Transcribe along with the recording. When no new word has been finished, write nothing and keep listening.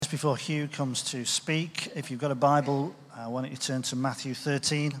Just before Hugh comes to speak, if you've got a Bible, why don't you turn to Matthew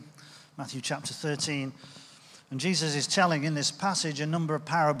chapter 13. And Jesus is telling in this passage a number of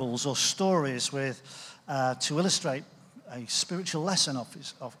parables or stories to illustrate a spiritual lesson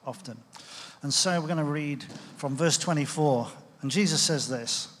often. And so we're going to read from verse 24. And Jesus says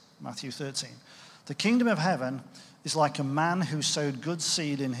this, Matthew 13. The kingdom of heaven is like a man who sowed good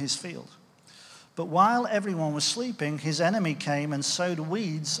seed in his field. But while everyone was sleeping, his enemy came and sowed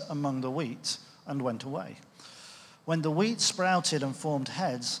weeds among the wheat and went away. When the wheat sprouted and formed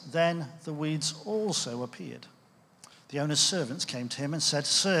heads, then the weeds also appeared. The owner's servants came to him and said,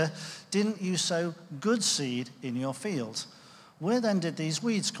 Sir, didn't you sow good seed in your field? Where then did these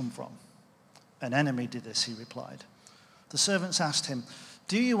weeds come from? An enemy did this, he replied. The servants asked him,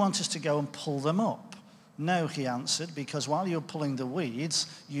 Do you want us to go and pull them up? No, he answered, because while you're pulling the weeds,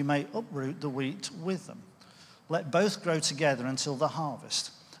 you may uproot the wheat with them. Let both grow together until the harvest.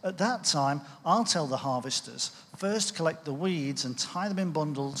 At that time, I'll tell the harvesters, first collect the weeds and tie them in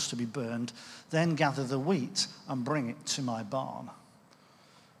bundles to be burned, then gather the wheat and bring it to my barn.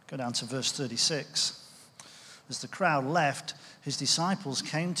 Go down to verse 36. As the crowd left, his disciples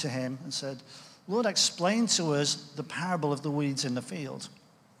came to him and said, Lord, explain to us the parable of the weeds in the field.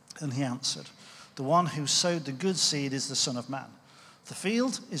 And he answered, The one who sowed the good seed is the Son of Man. The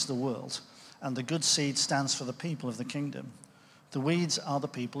field is the world, and the good seed stands for the people of the kingdom. The weeds are the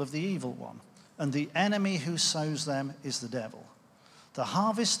people of the evil one, and the enemy who sows them is the devil. The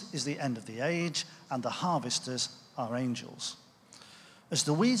harvest is the end of the age, and the harvesters are angels. As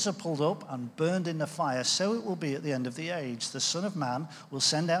the weeds are pulled up and burned in the fire, so it will be at the end of the age. The Son of Man will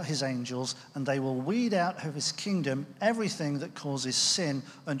send out his angels, and they will weed out of his kingdom everything that causes sin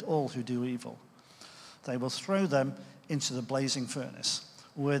and all who do evil. They will throw them into the blazing furnace,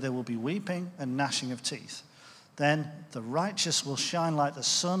 where there will be weeping and gnashing of teeth. Then the righteous will shine like the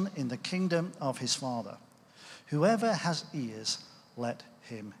sun in the kingdom of his Father. Whoever has ears, let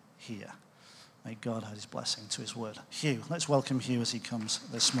him hear. May God add his blessing to his word. Hugh, let's welcome Hugh as he comes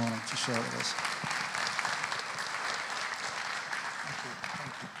this morning to share with us.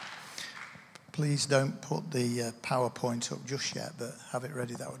 Thank you. Please don't put the PowerPoint up just yet, but have it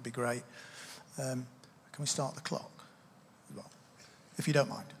ready. That would be great. Can we start the clock? Well, if you don't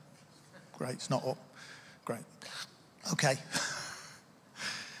mind. Great, it's not up. Great. Okay.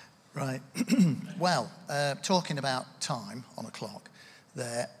 Right. Well, talking about time on a clock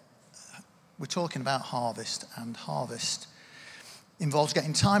there, we're talking about harvest, and harvest involves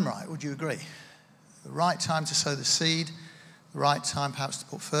getting time right. Would you agree? The right time to sow the seed, the right time perhaps to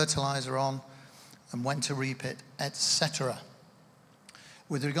put fertilizer on, and when to reap it, etc.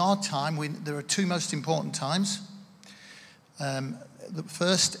 With regard to time, there are two most important times. The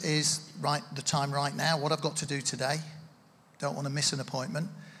first is the time right now, what I've got to do today. Don't want to miss an appointment.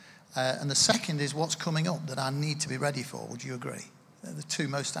 And the second is what's coming up that I need to be ready for. Would you agree? They're the two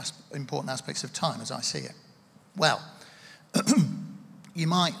most important aspects of time as I see it. Well, you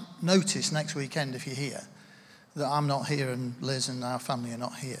might notice next weekend if you're here that I'm not here and Liz and our family are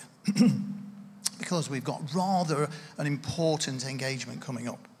not here. Because we've got rather an important engagement coming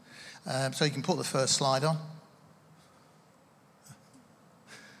up. So you can put the first slide on.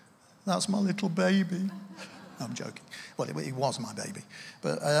 That's my little baby. No, I'm joking. Well, he was my baby.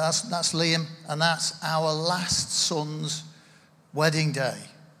 But that's Liam, and that's our last son's wedding day.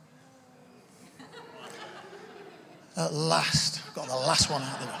 At last, got the last one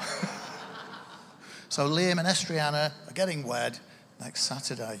out of the way. So Liam and Estriana are getting wed next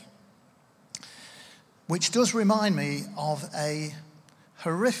Saturday. Which does remind me of a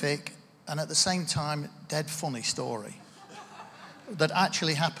horrific and at the same time dead funny story that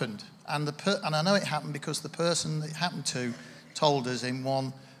actually happened. And I know it happened because the person it happened to told us in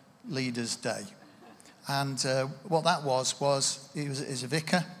one leader's day. And what that was he's a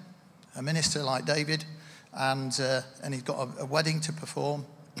vicar, a minister like David, and he's got a wedding to perform.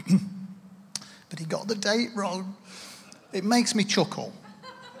 But he got the date wrong. It makes me chuckle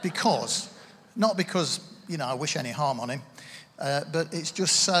not because, I wish any harm on him, but it's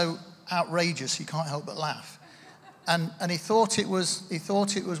just so outrageous you can't help but laugh. And he thought it was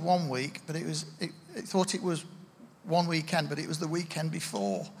 1 week, but it thought it was one weekend, but it was the weekend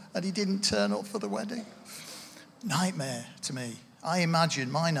before, and he didn't turn up for the wedding. Nightmare to me. I imagine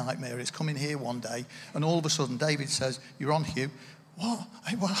my nightmare is coming here one day, and all of a sudden David says, "You're on, Hugh." What? I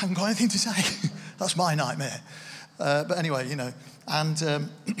haven't got anything to say. That's my nightmare. But anyway, and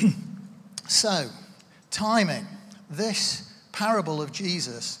so timing. This parable of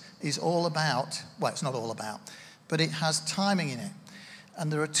Jesus is all about, well, it's not all about, but it has timing in it.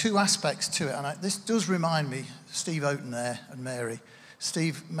 And there are two aspects to it. And this does remind me, Steve Oaten there and Mary,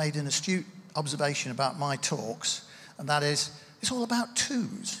 Steve made an astute observation about my talks, and that is, it's all about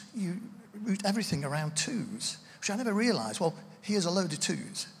twos. You root everything around twos, which I never realised. Well, here's a load of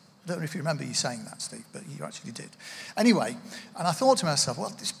twos. I don't know if you remember you saying that, Steve, but you actually did. Anyway, and I thought to myself, well,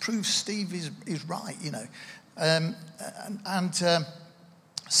 this proves Steve is right, you know.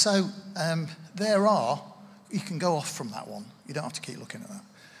 So there are, you can go off from that one. You don't have to keep looking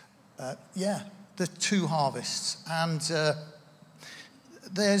at that. The two harvests. And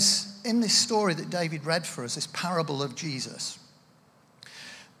there's, in this story that David read for us, this parable of Jesus,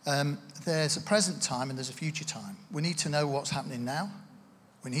 there's a present time and there's a future time. We need to know what's happening now.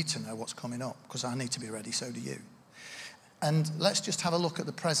 We need to know what's coming up, because I need to be ready, so do you. And let's just have a look at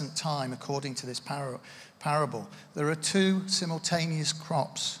the present time according to this parable. There are two simultaneous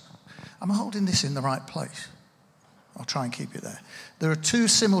crops. Am I holding this in the right place? I'll try and keep it there. There are two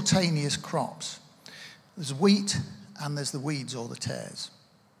simultaneous crops. There's wheat and there's the weeds or the tares.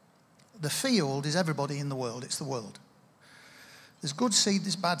 The field is everybody in the world. It's the world. There's good seed,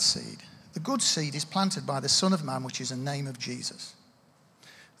 there's bad seed. The good seed is planted by the Son of Man, which is a name of Jesus,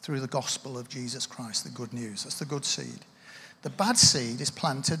 through the gospel of Jesus Christ, the good news. That's the good seed. The bad seed is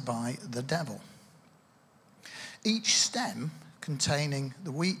planted by the devil. Each stem containing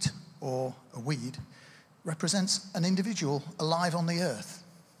the wheat or a weed represents an individual alive on the earth.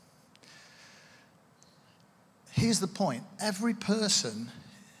 Here's the point. Every person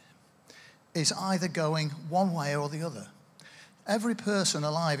is either going one way or the other. Every person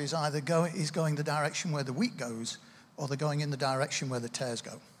alive is either going the direction where the wheat goes, or they're going in the direction where the tares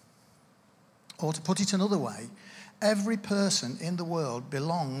go. Or to put it another way, every person in the world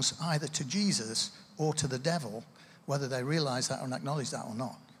belongs either to Jesus or to the devil, whether they realize that and acknowledge that or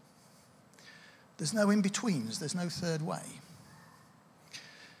not. There's no in-betweens. There's no third way.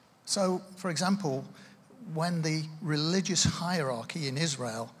 So, for example, when the religious hierarchy in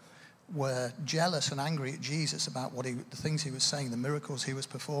Israel were jealous and angry at Jesus about the things he was saying, the miracles he was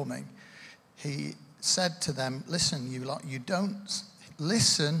performing, he said to them, listen, you don't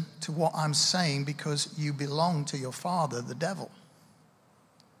listen to what I'm saying because you belong to your father, the devil.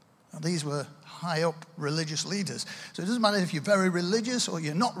 Now, these were high up religious leaders. So it doesn't matter if you're very religious or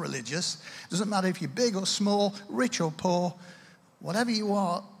you're not religious. It doesn't matter if you're big or small, rich or poor. Whatever you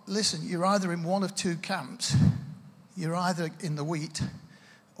are, listen, you're either in one of two camps. You're either in the wheat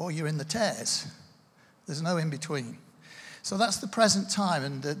or you're in the tares. There's no in between. So that's the present time,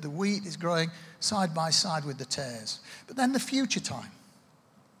 and the wheat is growing side by side with the tares. But then the future time.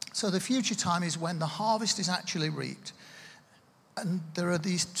 So the future time is when the harvest is actually reaped. And there are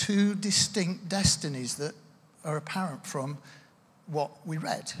these two distinct destinies that are apparent from what we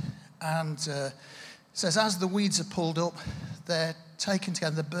read. And it says, as the weeds are pulled up, they're taken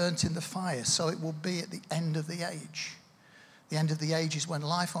together, they're burnt in the fire. So it will be at the end of the age. The end of the age is when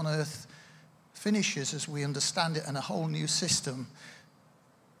life on earth finishes as we understand it, and a whole new system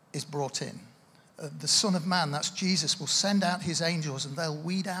is brought in. The Son of Man, that's Jesus, will send out his angels, and they'll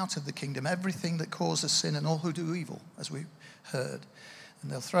weed out of the kingdom everything that causes sin and all who do evil, as we heard.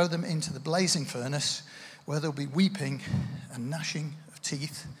 And they'll throw them into the blazing furnace, where there'll be weeping and gnashing of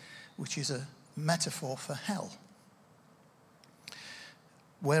teeth, which is a metaphor for hell.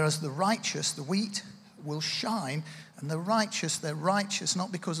 Whereas the righteous, the wheat, will shine, and the righteous, they're righteous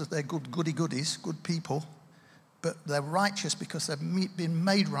not because of their good goody-goodies, good people, but they're righteous because they've been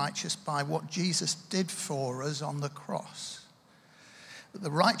made righteous by what Jesus did for us on the cross. But the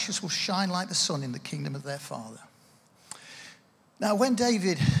righteous will shine like the sun in the kingdom of their Father. Now, when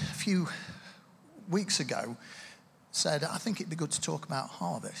David, a few weeks ago, said, I think it'd be good to talk about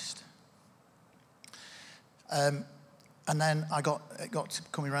harvest. And then it got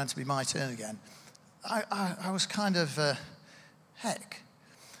coming around to be my turn again. I was kind of,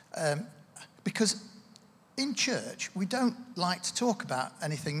 because in church, we don't like to talk about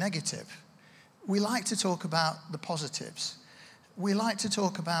anything negative. We like to talk about the positives. We like to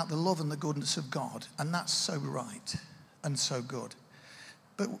talk about the love and the goodness of God, and that's so right and so good.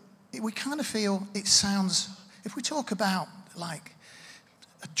 But we kind of feel it sounds, if we talk about like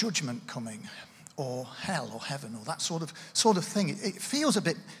a judgment coming, or hell or heaven or that sort of thing, it feels a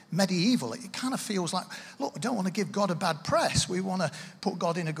bit medieval. It kind of feels like, look, we don't want to give God a bad press. We want to put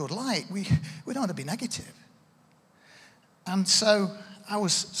God in a good light. We don't want to be negative. And so I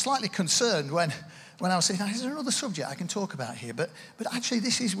was slightly concerned when I was saying, is there another subject I can talk about here? But actually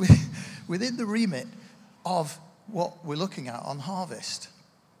this is within the remit of what we're looking at on harvest.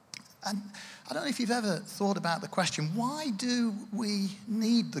 And I don't know if you've ever thought about the question, why do we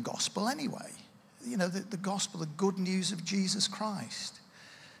need the gospel anyway? You know, the gospel, the good news of Jesus Christ.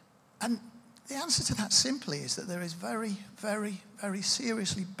 And The answer to that simply is that there is very, very, very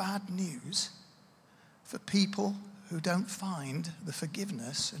seriously bad news for people who don't find the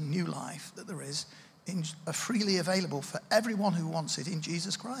forgiveness and new life that there is freely available for everyone who wants it in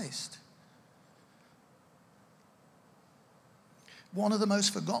Jesus Christ. One of the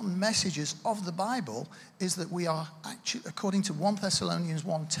most forgotten messages of the Bible is that we are actually, according to 1 Thessalonians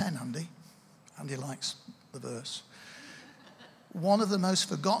 1:10, Andy likes the verse. One of the most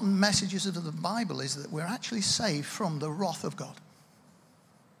forgotten messages of the Bible is that we're actually saved from the wrath of God.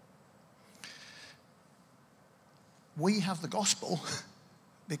 We have the gospel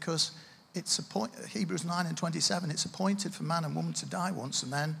because it's Hebrews 9:27, it's appointed for man and woman to die once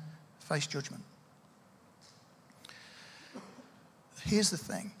and then face judgment. Here's the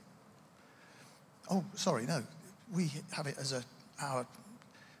thing. Oh, sorry, no. We have it as our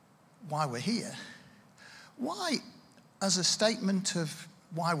why we're here. Why, as a statement of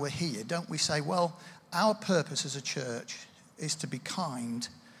why we're here, don't we say, well, our purpose as a church is to be kind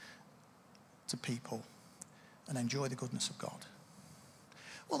to people and enjoy the goodness of God?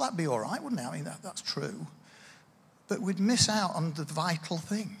 Well, that'd be all right, wouldn't it? I mean, that's true. But we'd miss out on the vital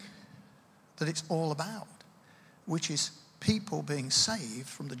thing that it's all about, which is people being saved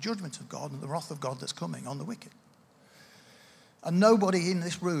from the judgment of God and the wrath of God that's coming on the wicked. And nobody in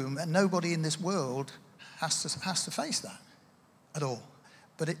this room and nobody in this world has to face that at all.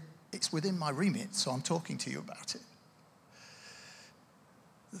 But it's within my remit, so I'm talking to you about it.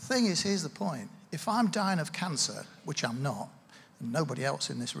 The thing is, here's the point. If I'm dying of cancer, which I'm not, and nobody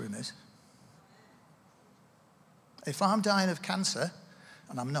else in this room is, if I'm dying of cancer,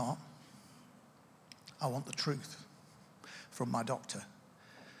 and I'm not, I want the truth from my doctor.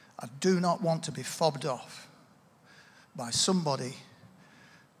 I do not want to be fobbed off by somebody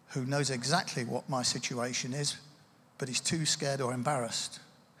who knows exactly what my situation is, but is too scared or embarrassed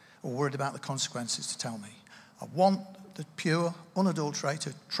or worried about the consequences to tell me. I want the pure,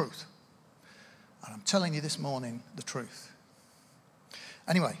 unadulterated truth. And I'm telling you this morning the truth.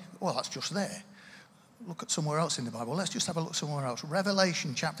 Anyway, well, that's just there. Look at somewhere else in the Bible. Let's just have a look somewhere else.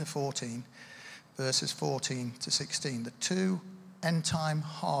 Revelation chapter 14. Verses 14 to 16, the two end-time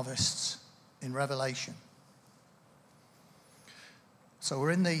harvests in Revelation. So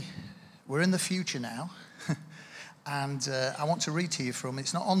we're in the future now, and I want to read to you from,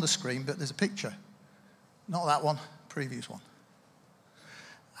 it's not on the screen, but there's a picture. Not that one, previous one.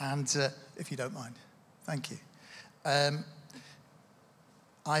 And if you don't mind, thank you.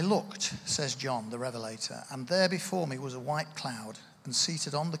 I looked, says John, the Revelator, and there before me was a white cloud, and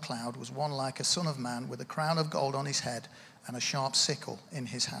seated on the cloud was one like a son of man with a crown of gold on his head and a sharp sickle in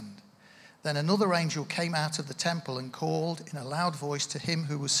his hand. Then another angel came out of the temple and called in a loud voice to him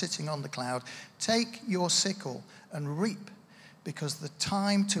who was sitting on the cloud, "Take your sickle and reap, because the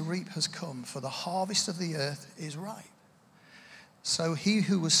time to reap has come, for the harvest of the earth is ripe." So he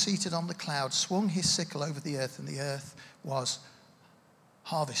who was seated on the cloud swung his sickle over the earth, and the earth was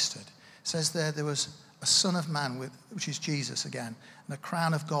harvested. It says there was a son of man, which is Jesus again, and a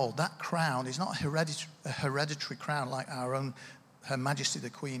crown of gold. That crown is not a hereditary crown like our own Her Majesty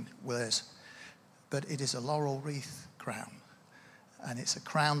the Queen wears, but it is a laurel wreath crown. And it's a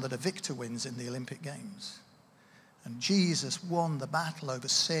crown that a victor wins in the Olympic Games. And Jesus won the battle over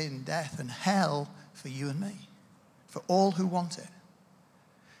sin, death, and hell for you and me, for all who want it.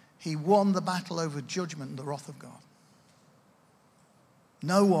 He won the battle over judgment and the wrath of God.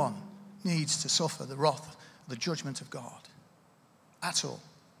 No one needs to suffer the wrath, the judgment of God at all.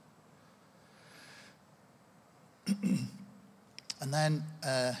 And then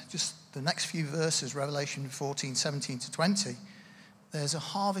just the next few verses, Revelation 14, 17 to 20, there's a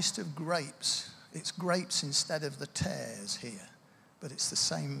harvest of grapes. It's grapes instead of the tares here, but it's the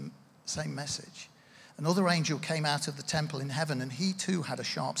same message. Another angel came out of the temple in heaven, and he too had a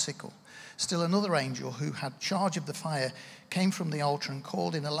sharp sickle. Still another angel who had charge of the fire came from the altar and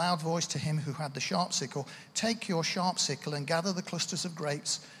called in a loud voice to him who had the sharp sickle, "Take your sharp sickle and gather the clusters of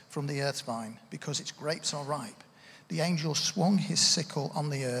grapes from the earth's vine, because its grapes are ripe." The angel swung his sickle on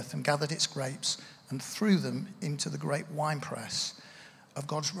the earth and gathered its grapes and threw them into the great winepress of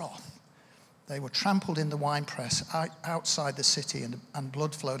God's wrath. They were trampled in the winepress outside the city, and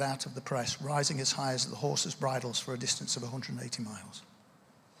blood flowed out of the press, rising as high as the horses' bridles for a distance of 180 miles.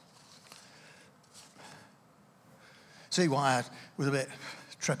 See why I was a bit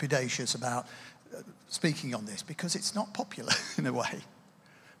trepidatious about speaking on this, because it's not popular in a way.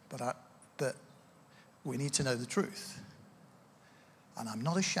 But we need to know the truth. And I'm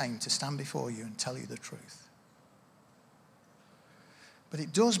not ashamed to stand before you and tell you the truth. But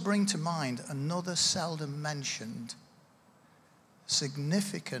it does bring to mind another seldom mentioned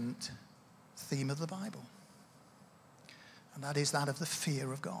significant theme of the Bible. And that is that of the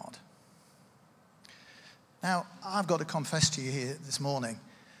fear of God. Now, I've got to confess to you here this morning,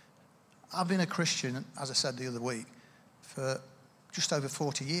 I've been a Christian, as I said the other week, for just over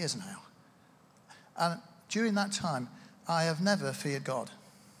 40 years now. And during that time, I have never feared God.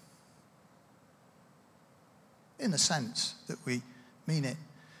 In the sense that we mean it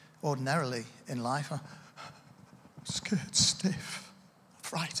ordinarily in life. I'm scared, stiff,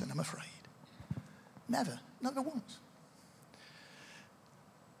 frightened, I'm afraid. Never once.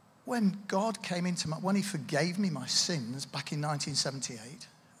 When God came when he forgave me my sins back in 1978,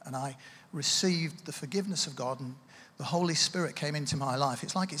 and I received the forgiveness of God and the Holy Spirit came into my life,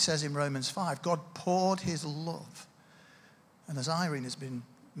 it's like it says in Romans 5, God poured his love. And as Irene has been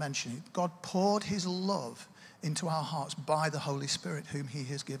mentioning, God poured his love into our hearts by the Holy Spirit whom he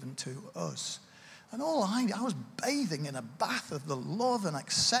has given to us. And I was bathing in a bath of the love and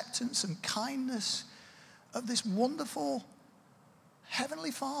acceptance and kindness of this wonderful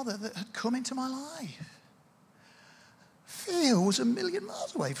Heavenly Father that had come into my life. Fear was a million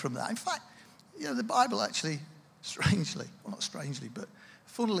miles away from that. In fact, the Bible actually, strangely, well not strangely, but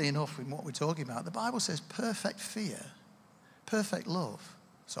funnily enough in what we're talking about, the Bible says perfect love,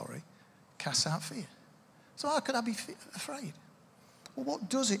 casts out fear. So how could I be afraid? Well, what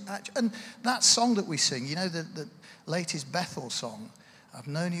does it actually... And that song that we sing, the latest Bethel song, I've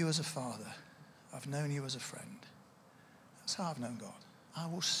known you as a father, I've known you as a friend. That's how I've known God. I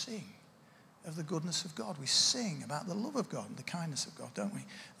will sing of the goodness of God. We sing about the love of God and the kindness of God, don't we?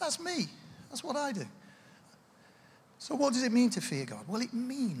 That's me. That's what I do. So what does it mean to fear God? Well, it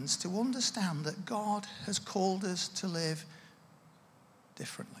means to understand that God has called us to live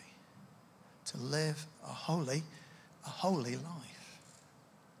differently, to live a holy life.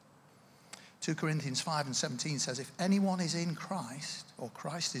 2 Corinthians 5:17 says, if anyone is in Christ, or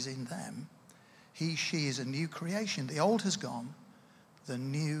Christ is in them, she is a new creation. The old has gone, the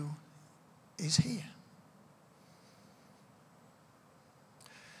new is here.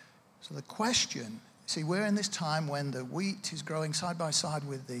 So the question, see, we're in this time when the wheat is growing side by side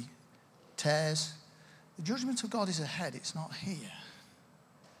with the tares. The judgment of God is ahead, it's not here.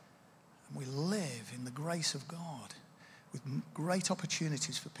 And we live in the grace of God with great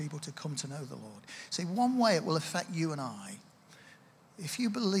opportunities for people to come to know the Lord. See, one way it will affect you and I, if you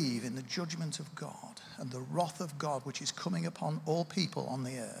believe in the judgment of God and the wrath of God which is coming upon all people on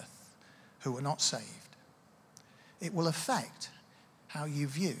the earth who are not saved, it will affect how you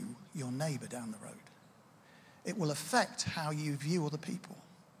view your neighbour down the road. It will affect how you view other people.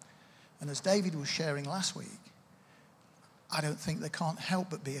 And as David was sharing last week, I don't think there can't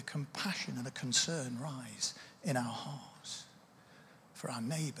help but be a compassion and a concern rise in our hearts for our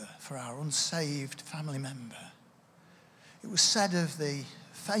neighbour, for our unsaved family member. It was said of the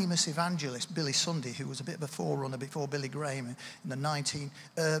famous evangelist Billy Sunday, who was a bit of a forerunner before Billy Graham in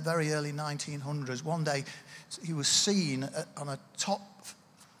the very early 1900s. One day he was seen on a top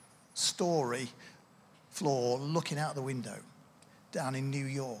story floor looking out the window down in New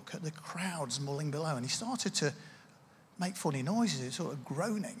York at the crowds mulling below, and he started to make funny noises, sort of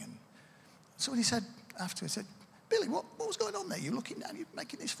groaning. And so when he said afterwards, he said, Billy, what was going on there? You're looking down, you're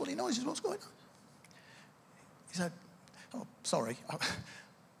making these funny noises, what's going on? He said, oh, sorry,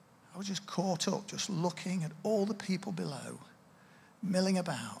 I was just caught up, just looking at all the people below, milling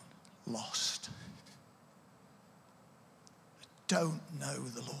about, lost. They don't know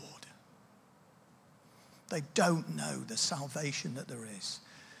the Lord. They don't know the salvation that there is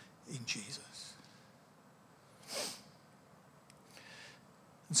in Jesus.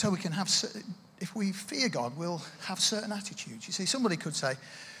 And so we can have, if we fear God, we'll have certain attitudes. You see, somebody could say,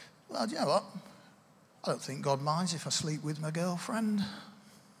 well, you know what? I don't think God minds if I sleep with my girlfriend.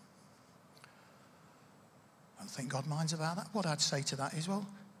 I don't think God minds about that. What I'd say to that is, well,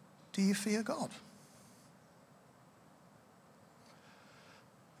 do you fear God?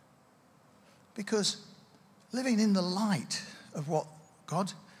 Because living in the light of what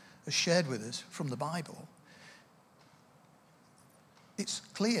God has shared with us from the Bible, it's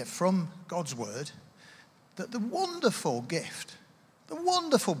clear from God's word that the wonderful gift, the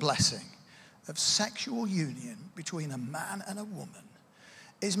wonderful blessing of sexual union between a man and a woman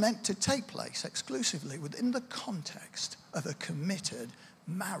is meant to take place exclusively within the context of a committed,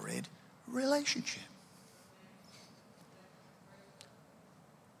 married relationship.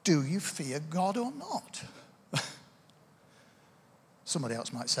 Do you fear God or not? Somebody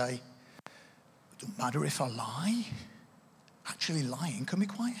else might say, it doesn't matter if I lie. Actually, lying can be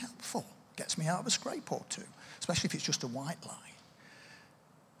quite helpful. Gets me out of a scrape or two, especially if it's just a white lie.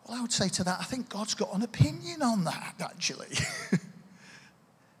 Well, I would say to that, I think God's got an opinion on that, actually.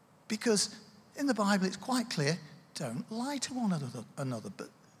 Because In the Bible, it's quite clear, don't lie to one another, but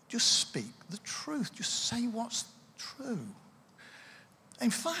just speak the truth. Just say what's true. In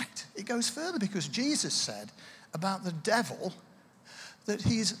fact, it goes further because Jesus said about the devil that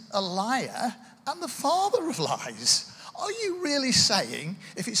he's a liar and the father of lies. Are you really saying,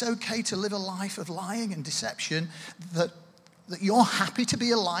 if it's okay to live a life of lying and deception, that you're happy to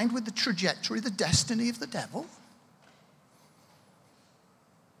be aligned with the trajectory, the destiny of the devil?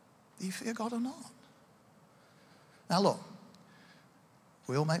 Do you fear God or not? Now look,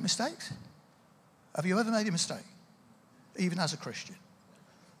 we all make mistakes. Have you ever made a mistake? Even as a Christian?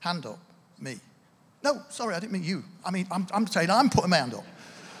 Hand up. Me. No, sorry, I didn't mean you. I mean, I'm saying I'm putting my hand up.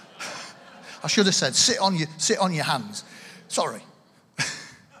 I should have said, sit on your hands. Sorry.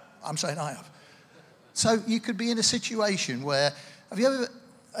 I'm saying I have. So you could be in a situation where, have you ever,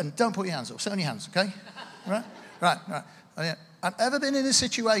 and don't put your hands up, sit on your hands, okay? Right. I've ever been in a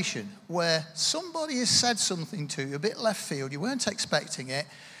situation where somebody has said something to you, a bit left field, you weren't expecting it,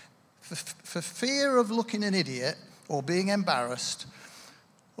 for fear of looking an idiot or being embarrassed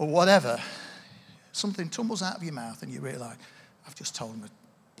or whatever, something tumbles out of your mouth and you realise, I've just told him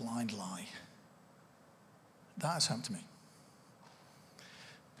a blind lie. That has happened to me.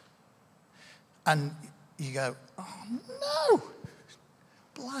 And you go, oh no,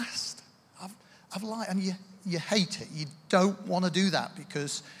 blast, I've lied. And you hate it. You don't want to do that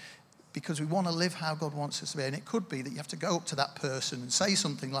because we want to live how God wants us to be. And it could be that you have to go up to that person and say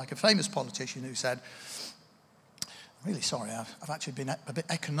something like a famous politician who said, I'm really sorry, I've actually been a bit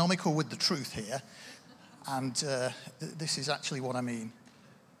economical with the truth here, and this is actually what I mean.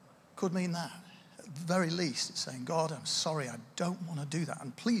 Could mean that. At the very least, it's saying, God, I'm sorry, I don't want to do that,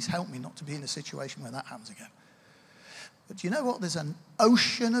 and please help me not to be in a situation where that happens again. But do you know what? There's an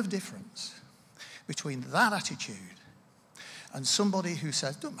ocean of difference between that attitude and somebody who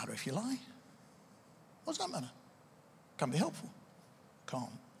says, don't matter if you lie. What does that matter? Can be helpful. Can't.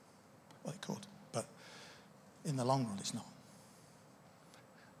 Well, it could, but in the long run, it's not.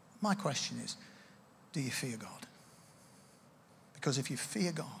 My question is, do you fear God? Because if you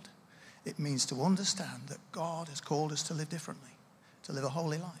fear God, it means to understand that God has called us to live differently, to live a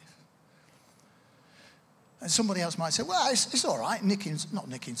holy life. And somebody else might say, well, it's all right, not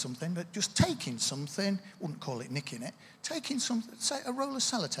nicking something, but just taking something, wouldn't call it nicking it, taking something, say a roll of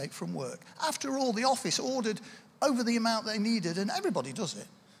sellotape from work. After all, the office ordered over the amount they needed, and everybody does it.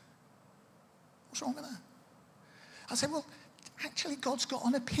 What's wrong with that? I say, well, actually, God's got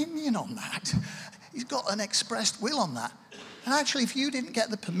an opinion on that. He's got an expressed will on that. And actually, if you didn't get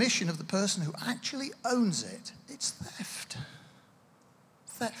the permission of the person who actually owns it, it's theft.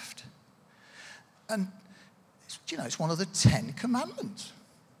 Theft. And, it's one of the 10 commandments.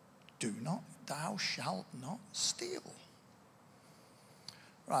 Thou shalt not steal.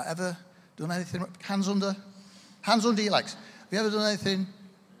 Right, ever done anything? Hands under your legs. Have you ever done anything?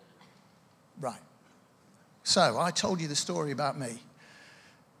 Right. So, I told you the story about me,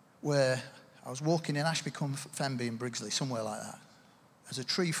 where I was walking in Ashby-cum-Fenby in Brigsley, somewhere like that. There's a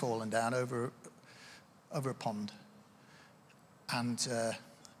tree falling down over a pond. And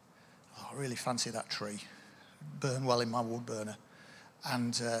I really fancy that tree. Burn well in my wood burner.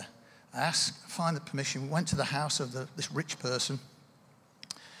 And I find the permission, went to the house of this rich person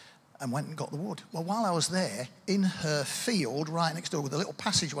and went and got the wood. Well, while I was there, in her field, right next door, with a little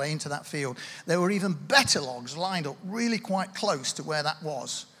passageway into that field, there were even better logs lined up really quite close to where that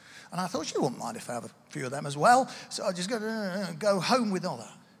was. And I thought, she wouldn't mind if I have a few of them as well. So I just go home with all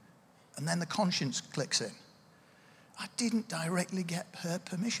that. And then the conscience clicks in. I didn't directly get her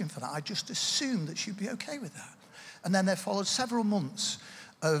permission for that. I just assumed that she'd be okay with that. And then there followed several months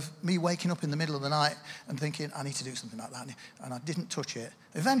of me waking up in the middle of the night and thinking, I need to do something like that. And I didn't touch it.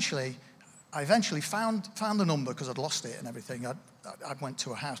 I eventually found the number because I'd lost it and everything. I went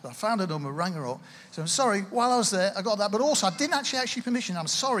to a house, but I found a number, rang her up. So I'm sorry, while I was there, I got that. But also, I didn't actually ask you permission. I'm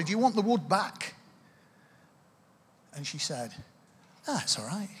sorry, do you want the wood back? And she said, it's all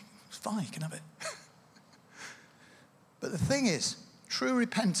right. It's fine, you can have it. But the thing is, true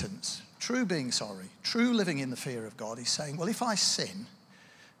repentance, true being sorry, true living in the fear of God is saying, well, if I sin,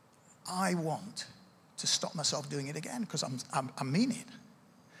 I want to stop myself doing it again because I mean it.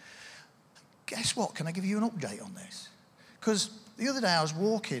 Guess what? Can I give you an update on this? Because the other day I was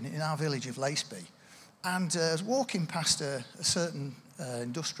walking in our village of Laceby, and I was walking past a certain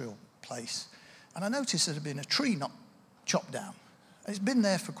industrial place, and I noticed there had been a tree not chopped down. It's been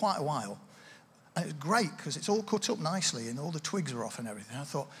there for quite a while. And it's great because it's all cut up nicely and all the twigs are off and everything. I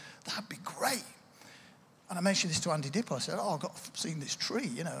thought, that'd be great. And I mentioned this to Andy Dipper. I said, I've seen this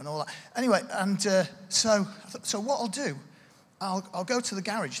tree, and all that. Anyway, and so what I'll do, I'll go to the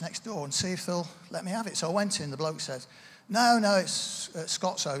garage next door and see if they'll let me have it. So I went in, the bloke says, no, it's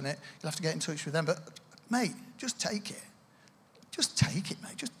Scott's own it. You'll have to get in touch with them. But, mate, just take it. Just take it,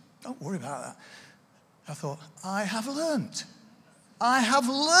 mate. Just don't worry about that. I thought, I have learnt. I have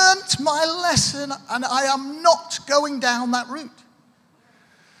learnt my lesson, and I am not going down that route.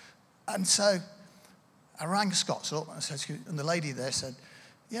 And so I rang Scott's up, and I said, and the lady there said,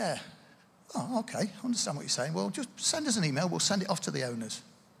 yeah, oh, okay, I understand what you're saying. Well, just send us an email. We'll send it off to the owners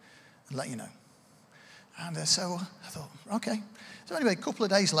and let you know. And so I thought, okay. So anyway, a couple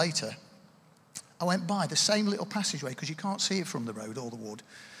of days later, I went by the same little passageway, because you can't see it from the road, all the wood.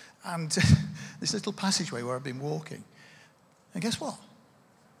 And this little passageway where I've been walking. And guess what?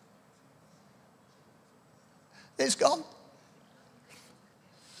 It's gone.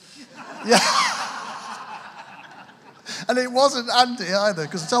 Yeah. And it wasn't Andy either,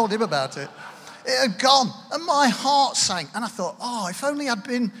 because I told him about it. It had gone. And my heart sank. And I thought, oh, if only I'd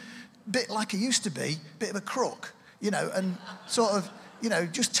been a bit like I used to be, a bit of a crook, and sort of,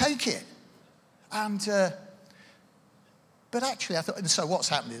 just take it. And, but actually I thought, and so what's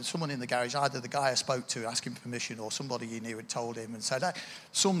happened is someone in the garage, either the guy I spoke to asking permission or somebody he knew had told him and said, hey,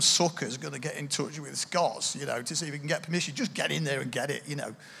 some sucker's going to get in touch with Scott's, to see if he can get permission. Just get in there and get it,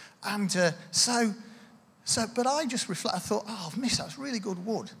 And so, but I just reflect. I thought, oh, I've missed that. It's really good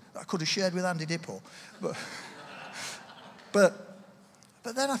wood that I could have shared with Andy Dipple. But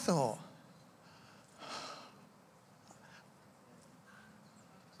then I thought,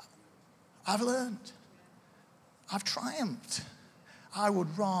 I've learned. I've triumphed. I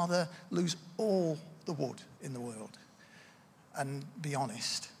would rather lose all the wood in the world and be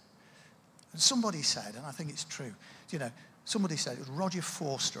honest. And somebody said, and I think it's true, somebody said, it was Roger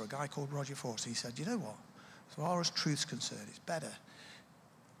Forster, a guy called Roger Forster. He said, you know what? As far as truth's concerned, it's better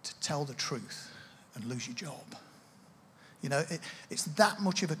to tell the truth and lose your job. It's that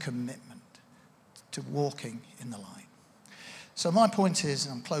much of a commitment to walking in the light. So my point is,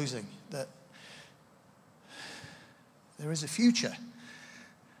 and I'm closing, that there is a future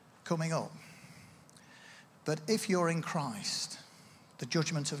coming up. But if you're in Christ, the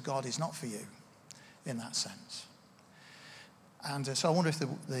judgment of God is not for you in that sense. And so I wonder if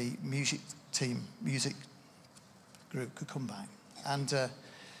the music group could come back. And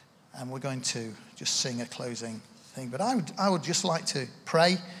we're going to just sing a closing thing. But I would just like to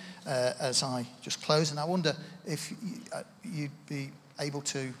pray as I just close. And I wonder if you'd be able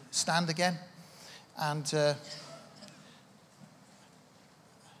to stand again. And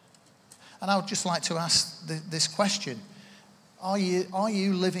I would just like to ask this question. Are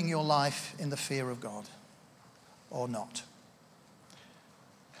you living your life in the fear of God or not?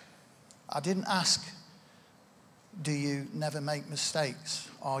 I didn't ask, do you never make mistakes?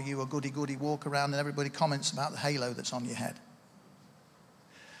 Are you a goody-goody walk around and everybody comments about the halo that's on your head?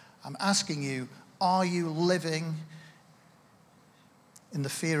 I'm asking you, are you living in the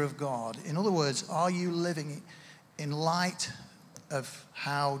fear of God? In other words, are you living in light of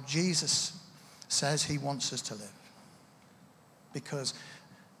how Jesus says he wants us to live? Because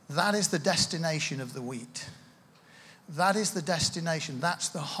that is the destination of the wheat. That is the destination. That's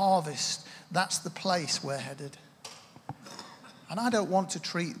the harvest. That's the place we're headed. And I don't want to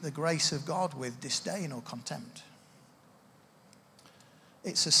treat the grace of God with disdain or contempt.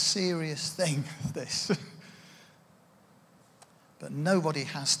 It's a serious thing, this. But nobody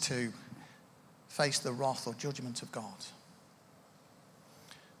has to face the wrath or judgment of God.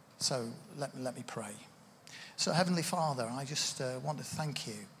 So let me pray. So Heavenly Father, I just want to thank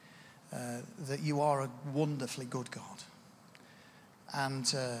you that you are a wonderfully good God.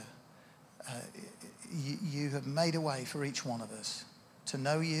 And you have made a way for each one of us to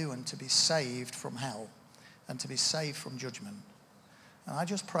know you and to be saved from hell and to be saved from judgment. And I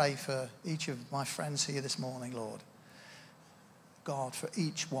just pray for each of my friends here this morning, Lord. God, for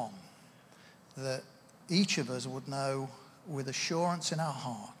each one, that each of us would know with assurance in our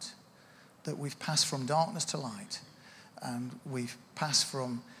heart that we've passed from darkness to light and we've passed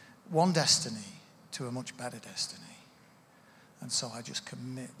from one destiny to a much better destiny. And so I just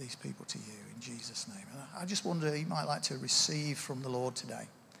commit these people to you in Jesus' name. And I just wonder, you might like to receive from the Lord today.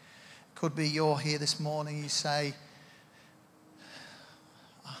 Could be you're here this morning, you say,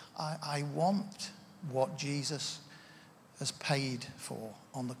 I want what Jesus has paid for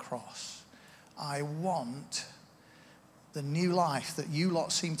on the cross. I want the new life that you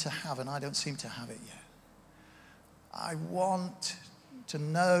lot seem to have and I don't seem to have it yet. I want to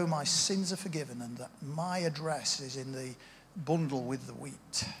know my sins are forgiven and that my address is in the bundle with the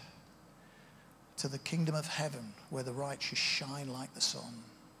wheat to the kingdom of heaven where the righteous shine like the sun.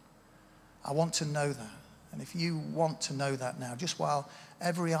 I want to know that. And if you want to know that now, just while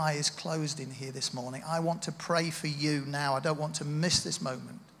every eye is closed in here this morning, I want to pray for you now. I don't want to miss this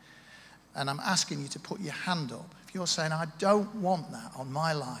moment. And I'm asking you to put your hand up. If you're saying, I don't want that on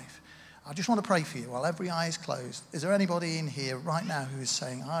my life, I just want to pray for you while every eye is closed. Is there anybody in here right now who is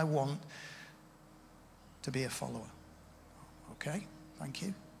saying, I want to be a follower? Okay, thank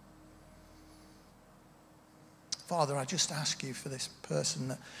you. Father, I just ask you for this person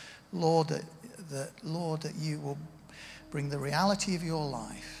that, Lord, that you will bring the reality of your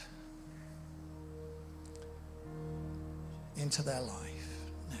life into their life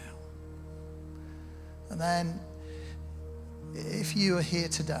now. And then, if you are here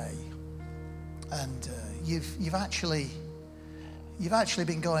today and you've actually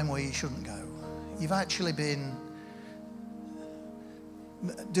been going where you shouldn't go, you've actually been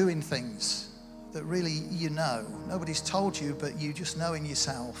doing things that really nobody's told you, but you just know in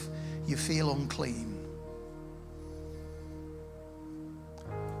yourself you feel unclean.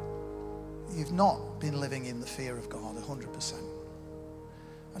 You've not been living in the fear of God 100%.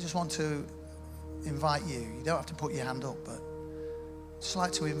 I just want to invite you. You don't have to put your hand up, but I'd just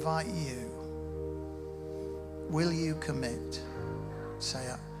like to invite you. Will you commit? Say,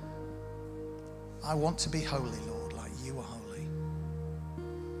 I want to be holy, Lord, like you are holy.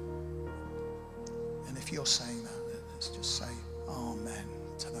 And if you're saying that, let's just